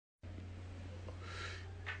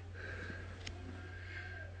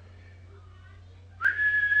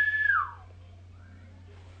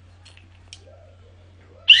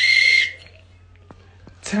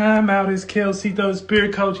Time out is Kelsito,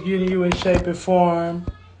 Spirit Coach, getting you in shape and form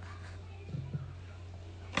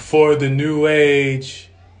for the new age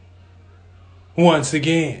once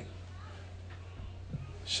again.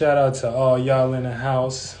 Shout out to all y'all in the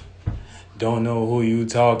house. Don't know who you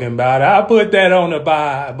talking about. I put that on the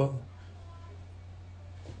Bible.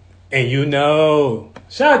 And you know,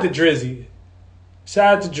 shout out to Drizzy.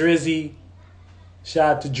 Shout out to Drizzy.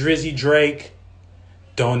 Shout out to Drizzy Drake.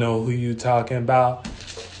 Don't know who you talking about.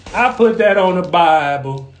 I put that on the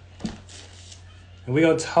Bible. And we're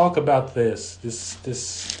going to talk about this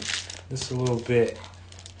a little bit.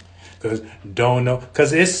 Because don't know.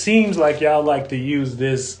 Because it seems like y'all like to use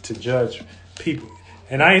this to judge people.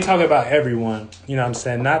 And I ain't talking about everyone. You know what I'm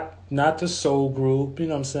saying? Not the soul group. You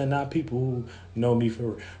know what I'm saying? Not people who know me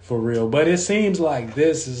for real. But it seems like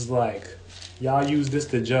this is like y'all use this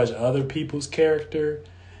to judge other people's character.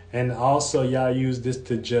 And also y'all use this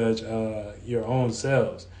to judge your own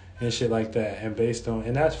selves and shit like that. And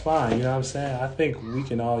that's fine. You know what I'm saying? I think we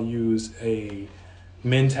can all use a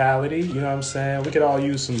mentality. You know what I'm saying? We could all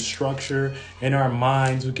use some structure in our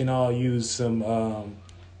minds. We can all use some,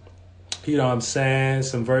 you know what I'm saying?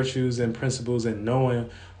 Some virtues and principles and knowing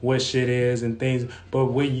what shit is and things. But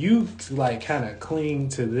when you like kind of cling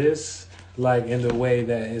to this, like in the way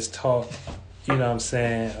that it's taught, you know what I'm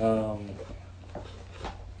saying?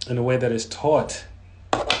 In the way that it's taught,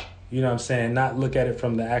 you know what I'm saying? Not look at it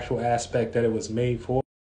from the actual aspect that it was made for.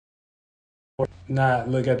 Not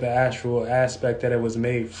look at the actual aspect that it was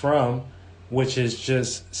made from, which is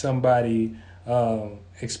just somebody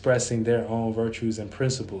expressing their own virtues and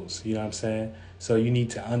principles. You know what I'm saying? So you need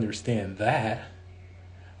to understand that.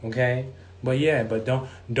 Okay? But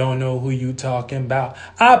don't know who you talking about.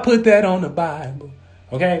 I put that on the Bible.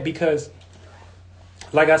 Okay? Because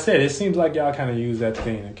like I said, it seems like y'all kind of use that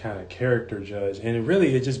thing to kind of character judge. And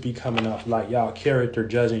really, it just be coming off like y'all character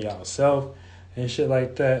judging y'allself and shit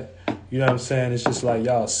like that. You know what I'm saying? It's just like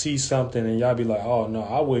y'all see something and y'all be like, oh, no,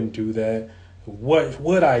 I wouldn't do that. What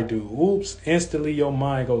would I do? Oops. Instantly, your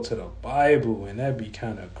mind go to the Bible. And that'd be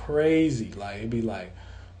kind of crazy. Like, it'd be like,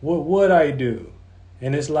 what would I do?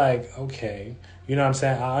 And it's like, okay. You know what I'm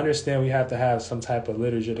saying? I understand we have to have some type of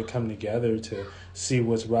literature to come together to see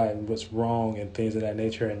what's right and what's wrong and things of that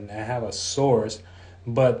nature and have a source.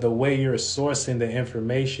 But the way you're sourcing the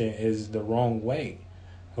information is the wrong way.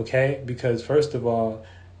 Okay? Because first of all,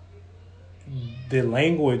 the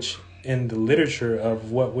language in the literature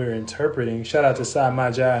of what we're interpreting, shout out to Sai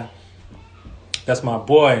Majai. That's my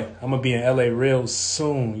boy. I'm going to be in LA real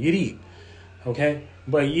soon. Yiddy. Okay?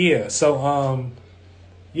 But yeah, so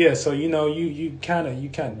you know, you kind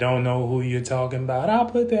of don't know who you're talking about. I'll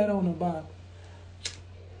put that on the Bible.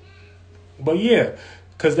 But yeah,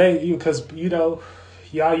 because you know,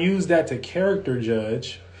 y'all use that to character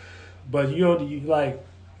judge, but you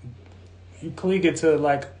cling it to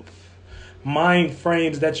like mind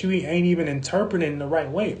frames that you ain't even interpreting the right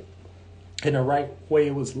way. In the right way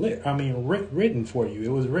it was written for you. It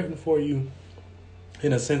was written for you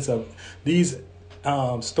in a sense of these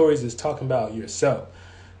stories is talking about yourself.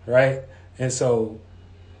 Right? And so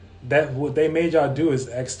that what they made y'all do is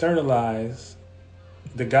externalize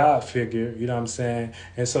the God figure, you know what I'm saying?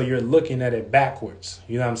 And so you're looking at it backwards.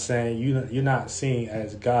 You know what I'm saying? You're not seeing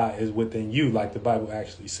as God is within you like the Bible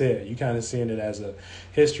actually said. You kind of seeing it as a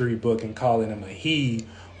history book and calling him a he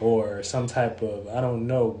or some type of, I don't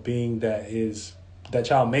know, being that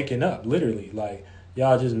y'all making up, literally. Like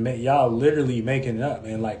y'all literally making it up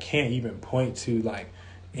and like can't even point to like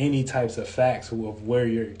any types of facts of where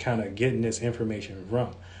you're kind of getting this information from,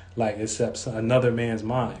 like except another man's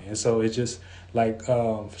mind. And so it's just like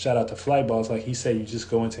shout out to Flight Boss, like he said, you just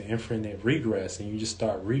go into infinite regress and you just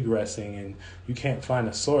start regressing and you can't find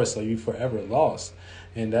a source, so you forever lost,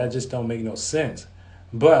 and that just don't make no sense.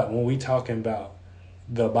 But when we talking about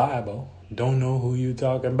the Bible, don't know who you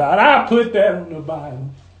talking about. I put that on the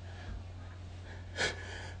Bible.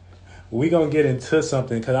 We're going to get into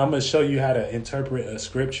something because I'm going to show you how to interpret a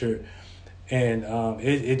scripture. And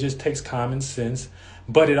it just takes common sense.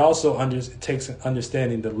 But it also takes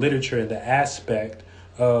understanding the literature and the aspect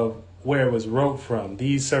of where it was wrote from.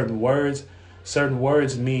 These certain words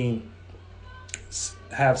mean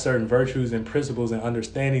have certain virtues and principles and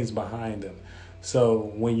understandings behind them.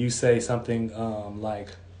 So when you say something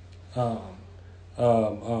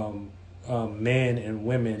men and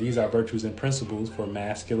women, these are virtues and principles for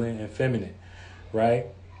masculine and feminine, right?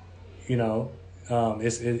 You know,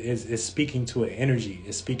 it's speaking to an energy.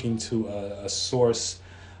 It's speaking to a source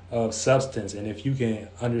of substance. And if you can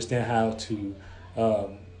understand how to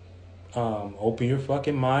open your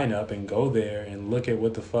fucking mind up and go there and look at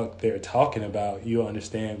what the fuck they're talking about, you'll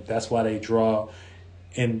understand that's why they draw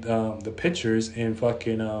in the pictures in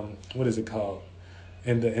fucking what is it called?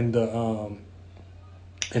 The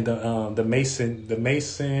Mason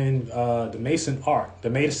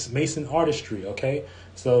artistry, okay?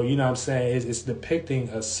 So you know what I'm saying, it's depicting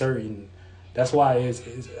a certain, that's why it's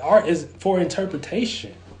art is for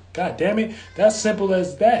interpretation. God damn it, that's simple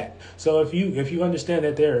as that. So if you understand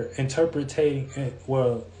that they're interpreting,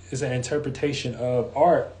 well, it's an interpretation of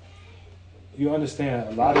art, you understand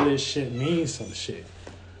a lot of this shit means some shit.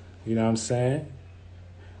 You know what I'm saying?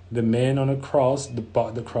 The man on the cross,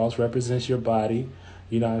 the cross represents your body.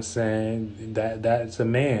 You know what I'm saying? That's a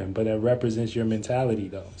man, but it represents your mentality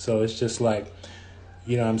though. So it's just like,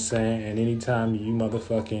 you know what I'm saying? And anytime you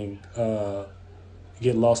motherfucking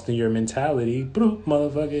get lost in your mentality, bloop,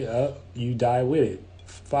 motherfucker, you die with it.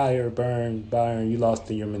 Fire, burn, you lost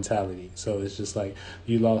in your mentality. So it's just like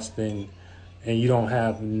you lost in, and you don't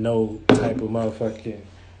have no type of motherfucking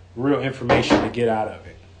real information to get out of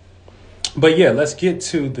it. But yeah, let's get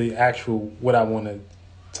to the actual, what I want to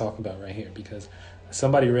talk about right here, because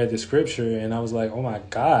somebody read the scripture and I was like, oh my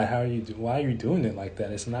God, why are you doing it like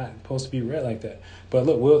that? It's not supposed to be read like that. But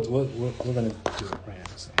look, we're going to do it right now.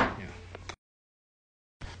 So,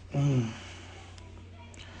 yeah.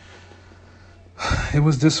 It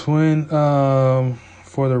was this one,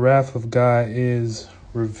 for the wrath of God is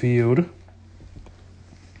revealed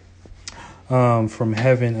from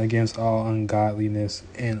heaven against all ungodliness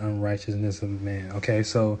and unrighteousness of man. Okay,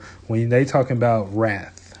 so when they talking about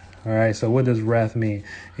wrath, all right, so what does wrath mean?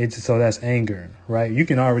 So that's anger, right? You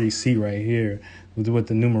can already see right here with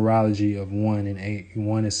the numerology of 1 and 8.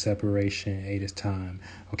 1 is separation, 8 is time.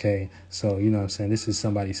 Okay, so you know what I'm saying, this is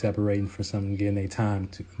somebody separating for something, giving a time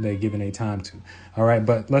to. All right,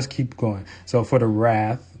 but let's keep going. So for the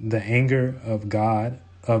wrath, the anger of God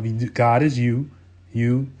is you.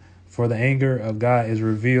 For the anger of God is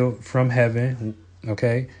revealed from heaven.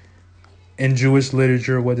 Okay, in Jewish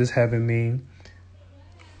literature, what does heaven mean?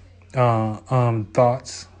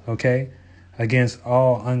 Thoughts, okay, against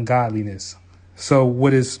all ungodliness. So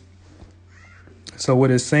what is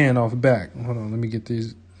saying off the back? Hold on, let me get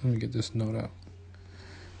this note out.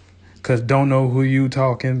 Cause don't know who you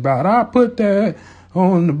talking about. I put that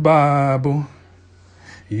on the Bible.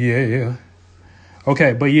 Yeah.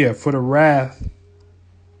 Okay, but yeah, for the wrath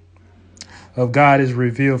of God is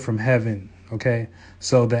revealed from heaven. Okay,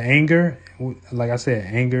 so the anger, like I said,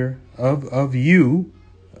 anger of you.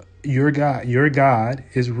 Your God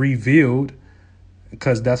is revealed,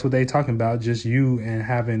 because that's what they talking about, just you and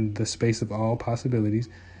having the space of all possibilities,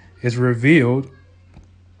 is revealed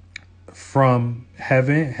from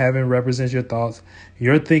heaven. Heaven represents your thoughts,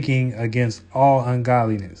 your thinking against all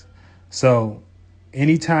ungodliness. So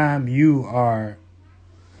anytime you are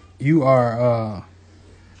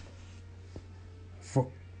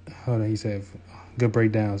hold on, he said good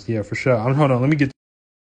breakdowns. Yeah, for sure. Hold on, give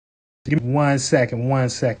me 1 second.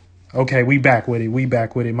 Okay, we back with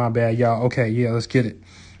it. My bad, y'all. Okay, yeah, let's get it.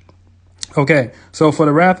 Okay, so for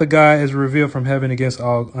the wrath of God is revealed from heaven against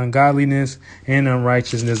all ungodliness and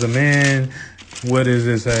unrighteousness of man. What does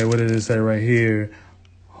it say? What does it say right here?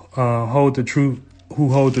 Hold the truth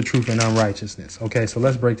in unrighteousness. Okay, so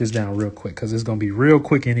let's break this down real quick, because it's going to be real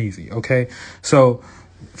quick and easy. Okay, so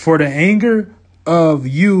for the anger of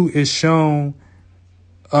you is shown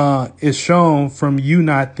from you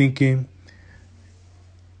not thinking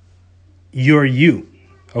you're you.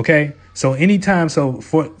 Okay, so anytime, so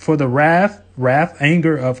for the wrath,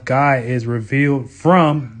 anger of God is revealed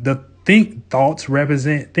from the thoughts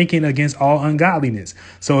represent thinking against all ungodliness.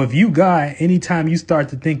 So if you God, anytime you start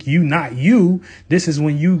to think you not you, this is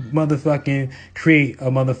when you motherfucking create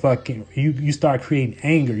a motherfucking, you start creating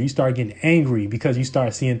anger. You start getting angry because you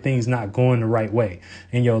start seeing things not going the right way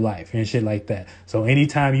in your life and shit like that. So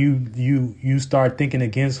anytime you start thinking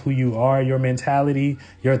against who you are, your mentality,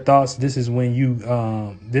 your thoughts, this is when you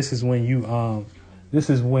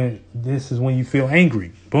feel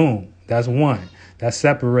angry. Boom. That's one. That's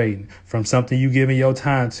separating from something you giving your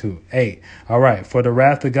time to. 8. All right. For the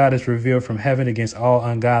wrath of God is revealed from heaven against all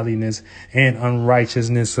ungodliness and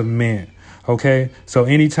unrighteousness of men. Okay. So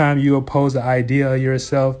anytime you oppose the idea of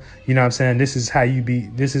yourself, you know what I'm saying? This is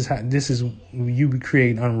you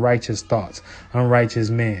create unrighteous thoughts,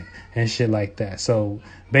 unrighteous men and shit like that. So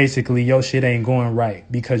basically your shit ain't going right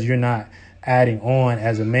because you're not adding on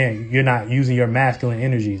as a man. You're not using your masculine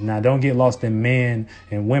energies. Now, don't get lost in men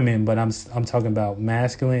and women, but I'm talking about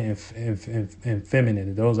masculine and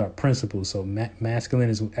feminine. Those are principles. So masculine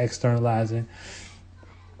is externalizing,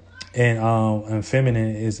 and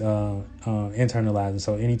feminine is internalizing.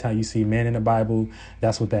 So anytime you see men in the Bible,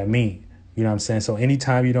 that's what that means. You know what I'm saying? So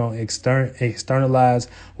anytime you don't externalize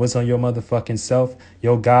what's on your motherfucking self,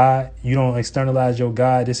 your God, you don't externalize your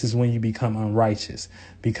God, this is when you become unrighteous,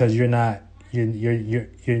 because you're not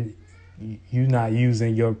using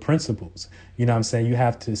your principles. You know what I'm saying? You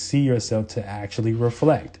have to see yourself to actually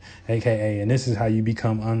reflect, aka, and this is how you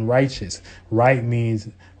become unrighteous. Right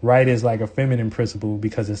is like a feminine principle,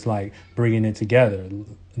 because it's like bringing it together.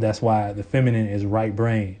 That's why the feminine is right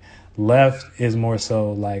brain. Left is more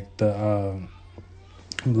so like the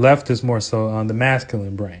the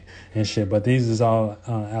masculine brain and shit. But these is all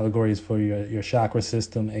allegories for your chakra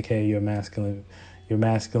system, aka your masculine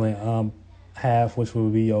half, which will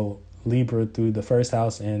be your Libra through the first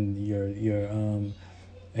house, and your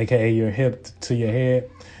aka your hip to your head,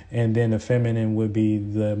 and then the feminine would be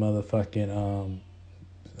the motherfucking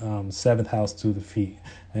seventh house to the feet,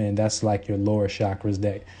 and that's like your lower chakras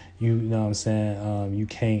that you know what I'm saying, you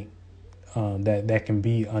can't that can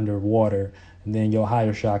be underwater, and then your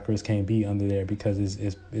higher chakras can't be under there, because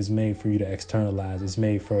it's made for you to externalize. It's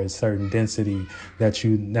made for a certain density that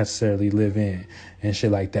you necessarily live in and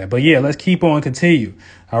shit like that. But yeah, let's keep on continue.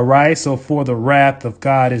 All right. So for the wrath of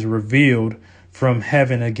God is revealed from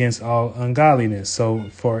heaven against all ungodliness. So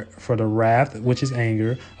for the wrath, which is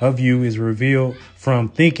anger, of you is revealed from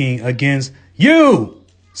thinking against you.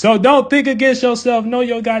 So don't think against yourself. Know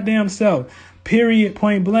your goddamn self. Period,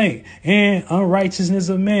 point blank. And unrighteousness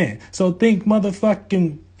of man. So think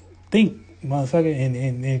motherfucking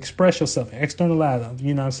and express yourself, externalize.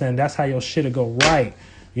 You know what I'm saying? That's how your shit'll go right.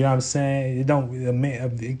 You know what I'm saying?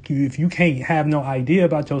 If you can't have no idea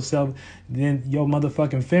about yourself, then your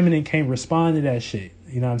motherfucking feminine can't respond to that shit.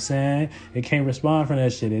 You know what I'm saying? It can't respond from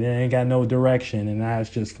that shit. It ain't got no direction, and now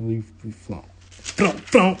it's just we flown.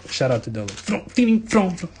 Shout out to Dolo. All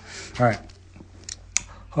right.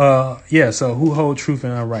 Yeah, so who hold truth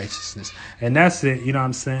and unrighteousness? And that's it, you know what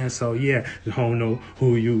I'm saying? So yeah, you don't know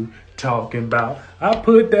who you talking about. I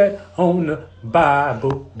put that on the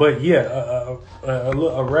Bible. But yeah,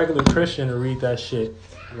 a regular Christian to read that shit,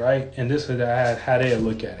 right? And this is how they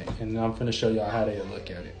look at it. And I'm finna show y'all how they look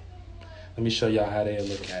at it. Let me show y'all how they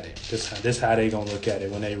look at it. This how they gonna look at it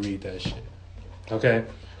when they read that shit. Okay?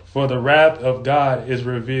 For the wrath of God is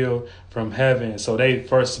revealed from heaven. So they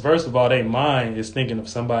first of all, their mind is thinking of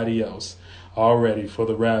somebody else already. For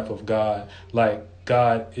the wrath of God, like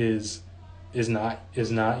God is not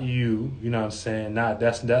you. You know what I'm saying? Not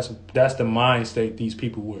that's the mind state these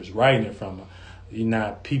people was writing it from. You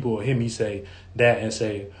know, people hear me say that and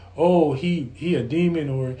say, "Oh, he a demon,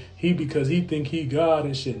 or he because he think he God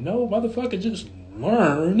and shit." No, motherfucker, just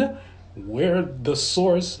learn where the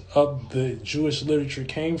source of the Jewish literature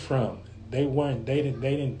came from. They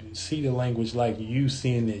didn't see the language like you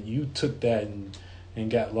seeing it. You took that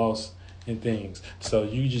and got lost in things. So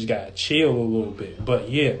you just gotta chill a little bit. But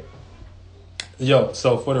yeah.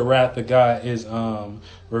 So for the wrath of God is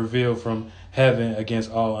revealed from heaven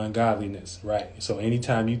against all ungodliness, right? So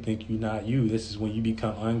anytime you think you're not you, this is when you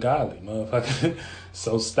become ungodly, motherfucker.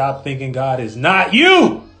 So stop thinking God is not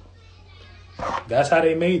you. That's how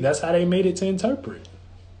they made it to interpret.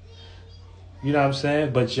 You know what I'm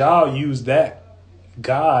saying? But y'all use that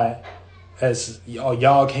God as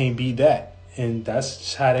y'all can't be that. And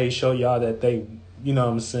that's how they show y'all that they, you know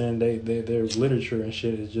what I'm saying, their literature and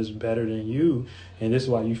shit is just better than you. And this is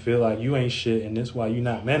why you feel like you ain't shit, and this is why you're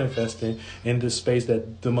not manifesting in this space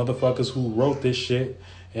that the motherfuckers who wrote this shit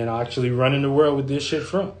and are actually running the world with this shit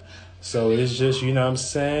from. So it's just, you know what I'm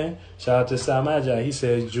saying? Shout out to Samaja. He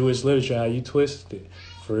says Jewish literature, how you twist it.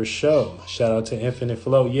 For sure. Shout out to Infinite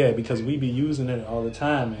Flow. Yeah, because we be using it all the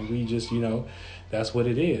time, and we just, you know, that's what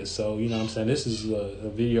it is. So, you know what I'm saying? This is a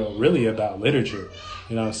video really about literature.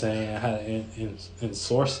 You know what I'm saying? How in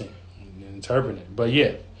sourcing and interpreting. But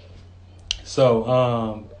yeah.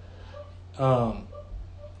 So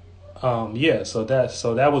yeah, so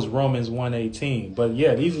that was Romans 1:18. But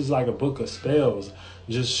yeah, these is like a book of spells,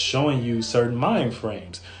 just showing you certain mind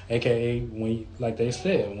frames, aka when, like they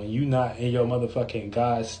said, when you not in your motherfucking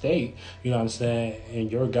God state, you know what I'm saying,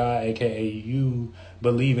 and your God, aka you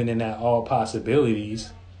believing in that all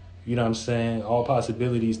possibilities, you know what I'm saying, all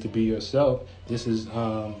possibilities to be yourself. This is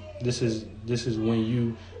when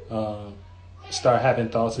you start having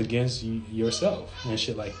thoughts against yourself and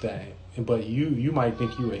shit like that. But you might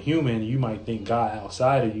think you're a human, you might think God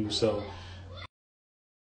outside of you. So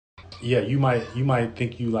yeah, you might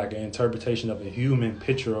think you like an interpretation of a human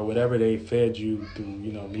picture or whatever they fed you through,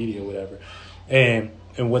 you know, media or whatever, and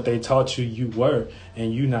what they taught you you were,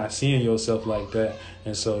 and you not seeing yourself like that.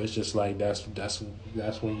 And so it's just like that's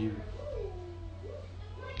when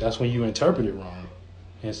you interpret it wrong.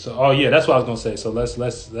 And so, oh yeah, that's what I was gonna say. So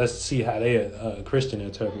let's see how they Christian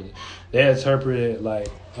interpret it. They interpret it like,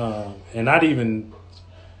 and not even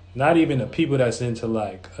the people that's into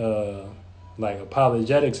like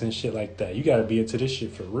apologetics and shit like that. You got to be into this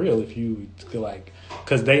shit for real if you like,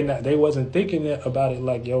 because they wasn't thinking about it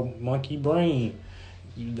like your monkey brain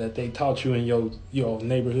that they taught you in your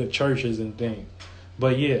neighborhood churches and things.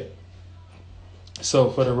 But yeah.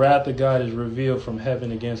 So for the wrath of God is revealed from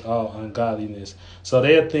heaven against all ungodliness. So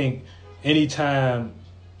they'll think anytime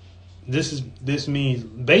this means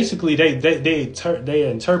basically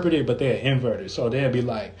they interpret it, but they're inverted. So they'll be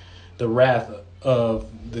like the wrath of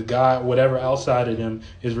the God, whatever outside of them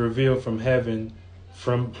is revealed from heaven,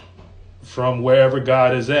 from wherever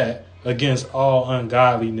God is at, against all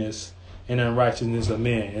ungodliness and unrighteousness of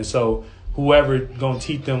men. And so whoever gonna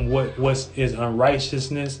teach them what is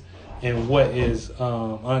unrighteousness and what is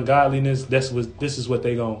ungodliness, this is what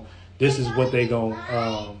they gonna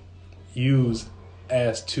use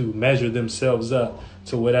as to measure themselves up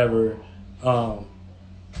to whatever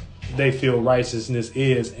they feel righteousness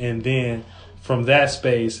is, and then from that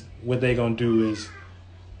space, what they gonna do is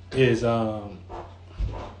and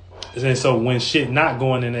so when shit not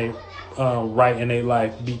going in a right in their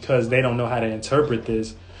life, because they don't know how to interpret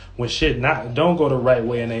this, when shit don't go the right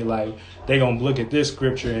way in their life, they gonna look at this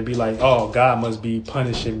scripture and be like, oh, God must be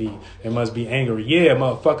punishing me. It must be angry. Yeah,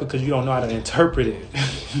 motherfucker, because you don't know how to interpret it.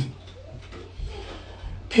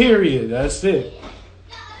 Period. That's it.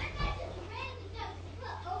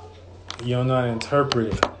 You don't know how to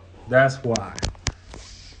interpret it. That's why.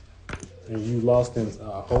 And you lost in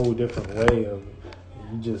a whole different way of it.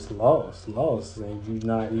 You just lost, and you're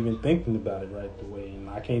not even thinking about it right the way. And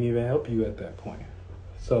I can't even help you at that point.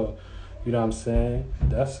 So, you know what I'm saying?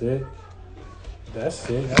 That's it. That's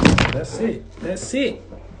it. That's it.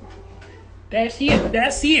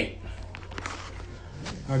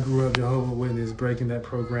 I grew up Jehovah's Witness, breaking that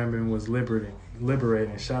programming was liberating.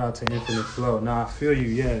 Shout out to Infinite Flow. Nah, I feel you.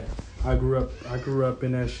 Yeah, I grew up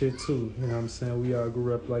in that shit too. You know what I'm saying? We all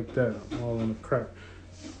grew up like that, all in the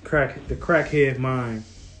crackhead mind.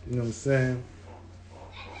 You know what I'm saying?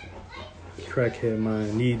 Crackhead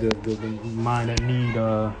mind need the mind that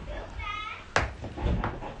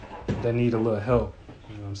need a little help.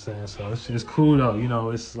 You know what I'm saying? So it's just cool though. You know,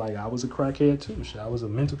 it's like I was a crackhead too. Shit, I was a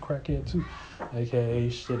mental crackhead too. AKA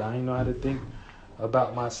shit, I didn't know how to think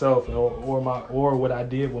about myself or what I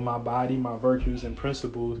did with my body, my virtues and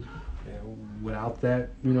principles. Without that,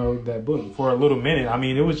 you know, that book for a little minute. I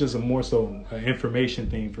mean, it was just a more so an information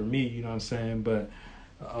thing for me. You know what I'm saying? But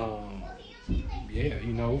yeah,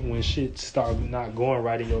 you know, when shit starts not going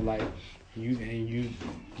right in your life, you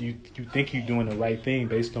think you're doing the right thing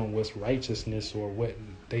based on what's righteousness or what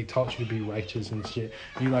they taught you to be righteous and shit.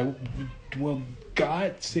 And you're like, well,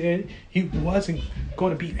 God said He wasn't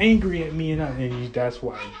going to be angry at me, and that's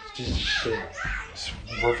why it's just shit. It's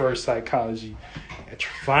reverse psychology at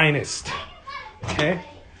your finest. Okay,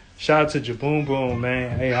 shout out to Jaboom Boom,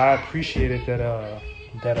 man. Hey, I appreciate it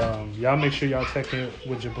that y'all make sure y'all check in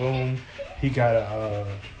with Jaboom. He got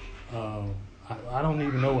I don't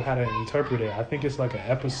even know how to interpret it. I think it's like an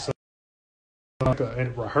episode, like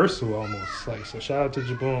a rehearsal almost. Like, so shout out to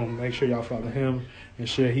Jaboom. Make sure y'all follow him and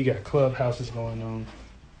shit. He got clubhouses going on.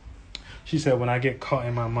 She said, when I get caught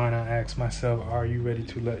in my mind, I ask myself, are you ready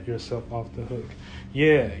to let yourself off the hook?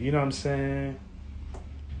 Yeah, you know what I'm saying?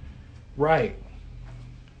 Right.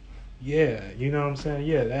 Yeah, you know what I'm saying?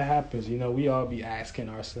 Yeah, that happens. You know, we all be asking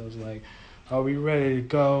ourselves, like, are we ready to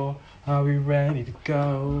go? Are we ready to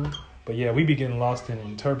go? But yeah, we be getting lost in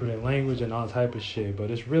interpreting language and all type of shit. But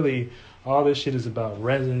it's really, all this shit is about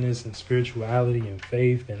resonance and spirituality and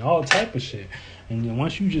faith and all type of shit. And then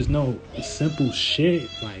once you just know simple shit,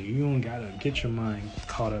 like, you don't gotta get your mind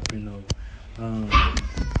caught up in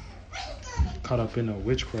no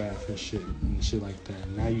witchcraft and shit like that.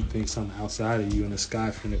 Now you think something outside of you in the sky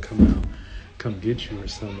finna come get you or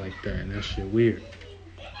something like that, and that shit weird.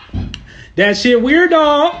 That shit weird,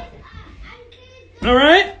 dog. All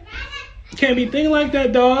right, can't be thinking like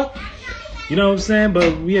that, dog. You know what I'm saying?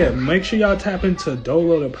 But yeah, make sure y'all tap into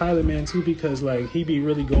Dolo the Pilot Man too, because like he be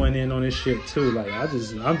really going in on this shit too. Like I'm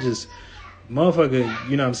just motherfucker.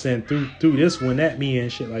 You know what I'm saying? Through this one at me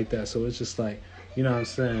and shit like that. So it's just like, you know what I'm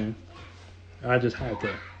saying? I just had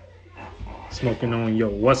to smoking on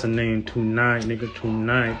what's her name tonight, nigga,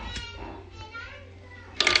 tonight.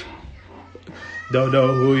 Don't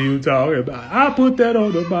know who you talking about. I put that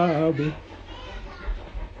on the Bible.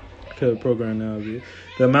 The program now, dude.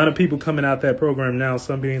 The amount of people coming out that program now,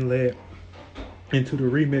 some being led into the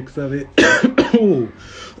remix of it.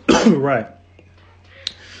 Right.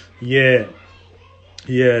 Yeah.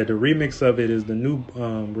 Yeah, the remix of it is the new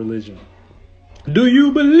religion. Do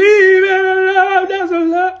you believe in a love that's a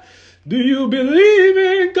love? Do you believe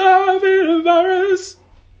in COVID virus?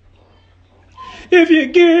 If you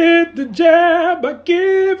get the jab, I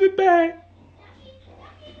give it back.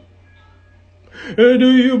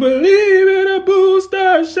 Do you believe in a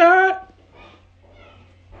booster shot?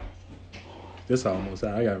 This almost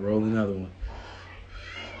out. I gotta roll another one.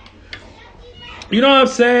 You know what I'm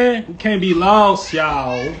saying? We can't be lost,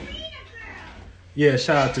 y'all. Yeah,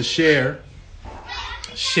 shout out to Share.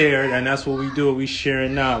 Share, and that's what we do. We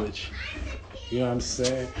sharing knowledge. You know what I'm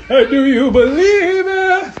saying? Hey, do you believe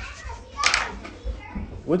it?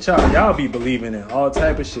 What y'all be believing in? All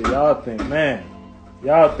type of shit. Y'all think, man.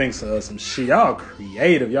 Y'all think some shit. Y'all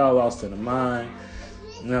creative. Y'all lost in the mind.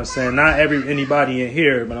 You know what I'm saying? Not anybody in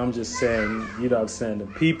here, but I'm just saying, you know what I'm saying? The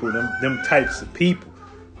people, them types of people.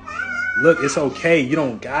 Look, it's okay. You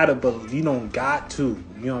don't gotta, but you don't got to.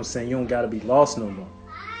 You know what I'm saying? You don't gotta be lost no more.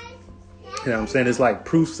 You know what I'm saying? It's like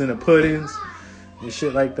proofs in the puddings and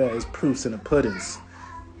shit like that. It's proofs in the puddings.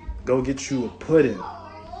 Go get you a pudding.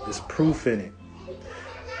 There's proof in it.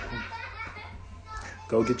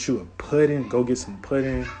 Go get you a pudding. Go get some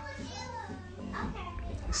pudding.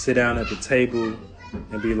 Sit down at the table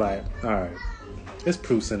and be like, all right, it's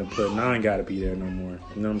proofs in the pudding. I ain't gotta be there no more.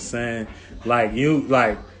 You know what I'm saying?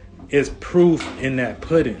 It's proof in that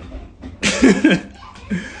pudding.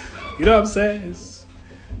 You know what I'm saying?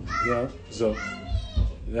 So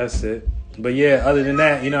that's it. But yeah, other than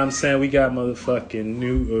that, you know what I'm saying? We got motherfucking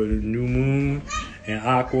new moon and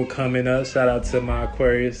aqua coming up. Shout out to my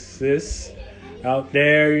Aquarius sis out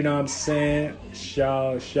there, you know what I'm saying?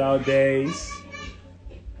 Shaw days.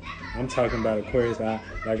 I'm talking about Aquarius. I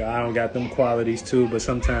don't got them qualities too, but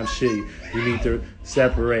sometimes shit, you need to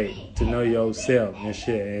separate to know yourself and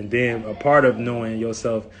shit. And then a part of knowing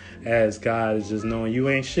yourself as God is just knowing you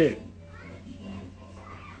ain't shit.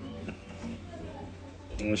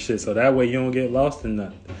 And shit. So that way you don't get lost in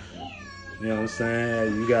nothing. You know what I'm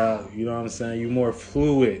saying? You know what I'm saying? You more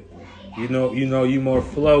fluid. You know you more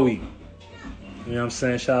flowy. You know what I'm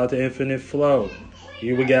saying? Shout out to Infinite Flow.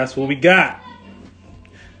 That's what we got.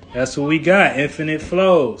 That's what we got. Infinite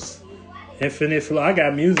flows. Infinite flow. I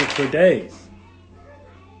got music for days.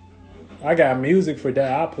 I'll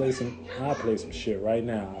play some shit right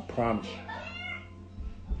now. I promise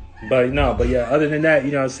you. But yeah, other than that,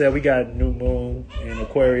 you know what I'm saying? We got new moon in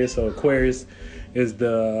Aquarius. So Aquarius is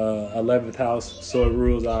the 11th house. So it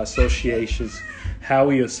rules our associations, how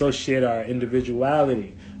we associate our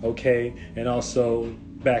individuality, okay? And also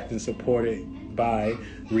backed and supported by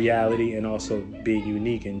reality, and also being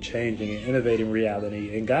unique and changing and innovating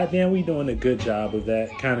reality. And goddamn, we doing a good job of that,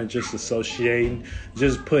 kind of just associating,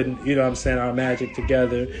 just putting, you know what I'm saying, our magic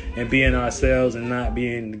together and being ourselves and not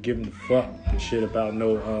being giving a fuck and shit about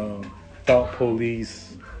no thought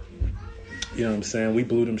police. You know what I'm saying? We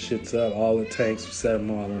blew them shits up. All the tanks, we set them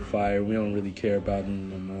all on fire. We don't really care about them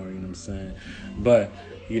no more, you know what I'm saying? But,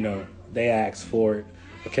 you know, they asked for it,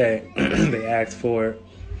 okay? They asked for it.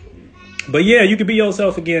 But yeah, you can be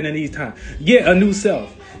yourself again in these times. Yeah, a new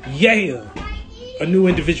self. Yeah, a new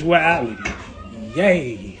individuality.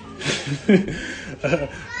 Yay.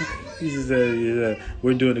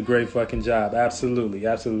 We're doing a great fucking job. Absolutely,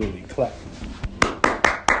 absolutely. Clap.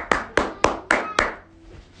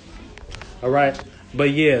 All right.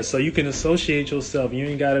 But yeah, so you can associate yourself. You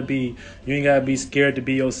ain't gotta be scared to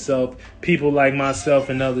be yourself. People like myself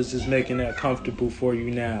and others is making that comfortable for you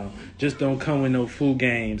now. Just don't come with no fool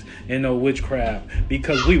games and no witchcraft,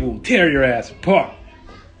 because we will tear your ass apart.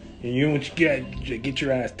 And you want you get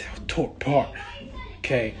your ass torn apart.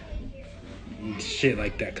 Okay? Shit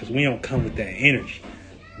like that, because we don't come with that energy.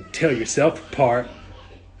 You tear yourself apart,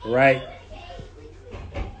 right?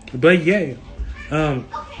 But yeah,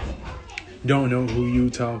 don't know who you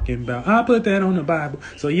talking about. I put that on the Bible.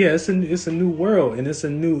 So yeah, it's a new world, and it's a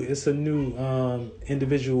new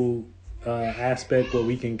individual aspect where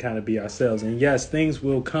we can kind of be ourselves. And yes, things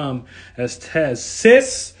will come as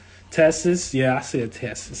tests. Yeah, I said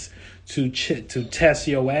tests to test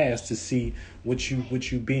your ass to see what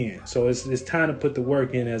you being. So it's time to put the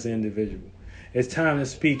work in as an individual. It's time to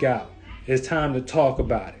speak out. It's time to talk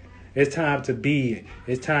about it. It's time to be it.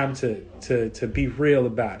 It's time to be real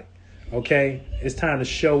about it. Okay, it's time to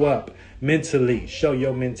show up mentally, show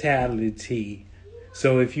your mentality.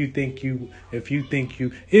 So if you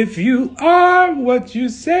are what you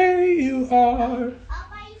say you are,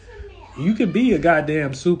 you could be a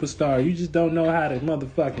goddamn superstar. You just don't know how to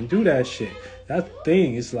motherfucking do that shit. That's the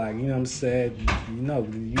thing. It's like, you know what I'm saying? You know,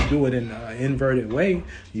 you do it in an inverted way,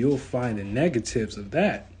 you'll find the negatives of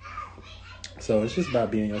that. So it's just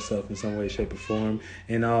about being yourself in some way, shape, or form,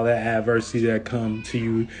 and all that adversity that come to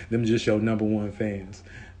you. Them just your number one fans.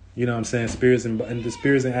 You know what I'm saying? Spirits and the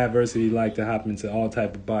spirits and adversity like to hop into all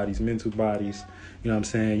type of bodies, mental bodies. You know what I'm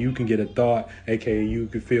saying? You can get a thought, aka you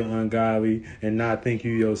could feel ungodly and not think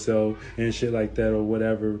you yourself and shit like that, or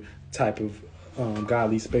whatever type of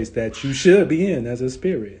godly space that you should be in as a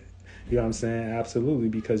spirit. You know what I'm saying? Absolutely,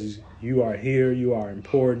 because you are here, you are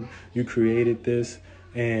important, you created this,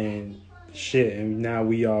 and shit, and now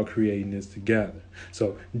we all creating this together.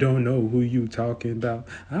 So don't know who you talking about.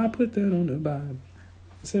 I put that on the Bible.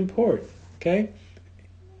 It's important, okay?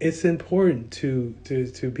 It's important to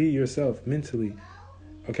be yourself mentally.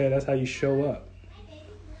 Okay, that's how you show up.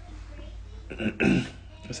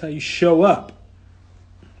 That's how you show up.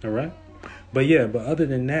 All right? But other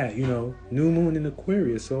than that, new moon in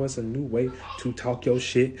Aquarius, so it's a new way to talk your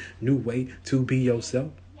shit, new way to be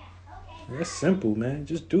yourself. That's simple, man.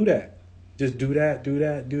 Just do that. Just do that. You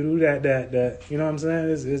know what I'm saying?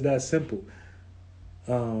 It's that simple.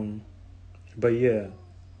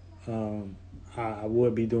 I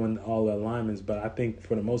would be doing all the alignments, but I think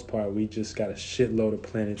for the most part, we just got a shitload of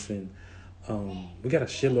planets in. We got a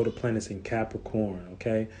shitload of planets in Capricorn.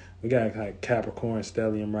 Okay, we got like Capricorn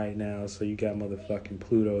stellium right now, so you got motherfucking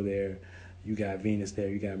Pluto there, you got Venus there,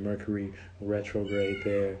 you got Mercury retrograde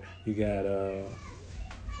there, you got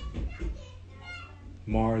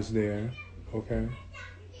Mars there. Okay,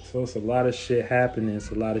 so it's a lot of shit happening.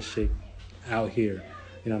 It's a lot of shit out here.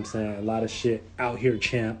 You know what I'm saying? A lot of shit out here,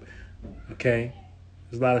 champ. Okay,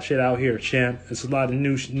 there's a lot of shit out here, champ. It's a lot of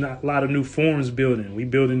new forms building. We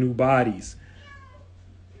building new bodies.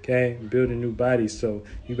 Okay, building new bodies. So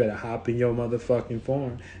you better hop in your motherfucking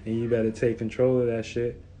form, and you better take control of that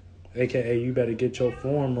shit. AKA, you better get your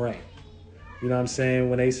form right. You know what I'm saying?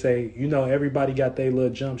 When they say, everybody got their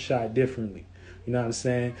little jump shot differently. You know what I'm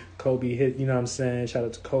saying? Kobe hit, you know what I'm saying? Shout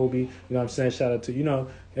out to Kobe. You know what I'm saying? Shout out to,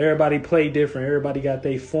 everybody play different. Everybody got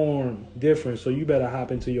their form different. So you better hop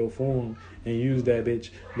into your form and use that bitch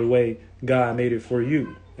the way God made it for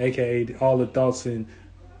you. AKA all the thoughts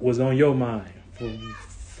was on your mind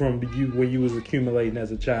from you when you was accumulating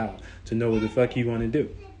as a child to know what the fuck you want to do.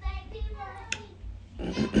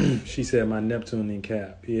 She said my Neptune in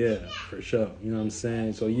Cap. Yeah, for sure. You know what I'm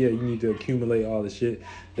saying? So yeah, you need to accumulate all the shit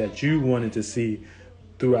that you wanted to see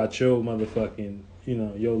throughout your motherfucking,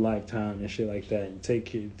 your lifetime and shit like that, and take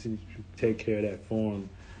care of that form,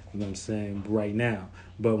 you know what I'm saying, right now.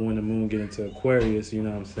 But when the moon get into Aquarius, you know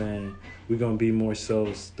what I'm saying, we're going to be more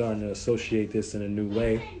so starting to associate this in a new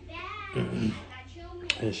way and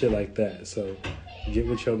shit like that. So get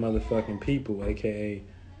with your motherfucking people, aka,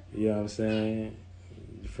 you know what I'm saying,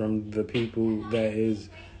 from the people that is,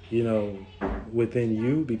 within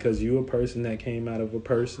you, because you a person that came out of a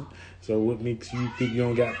person. So what makes you think you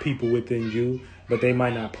don't got people within you, but they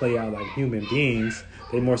might not play out like human beings.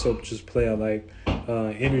 They more so just play out like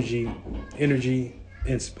energy, and you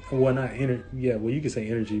could say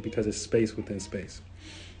energy because it's space within space.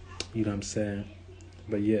 You know what I'm saying?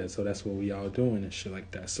 But yeah, so that's what we all doing and shit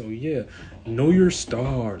like that. So yeah, know your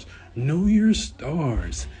stars. Know your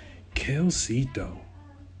stars. Kelsito.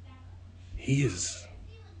 He is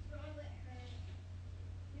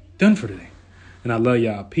done for today. And I love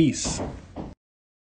y'all. Peace.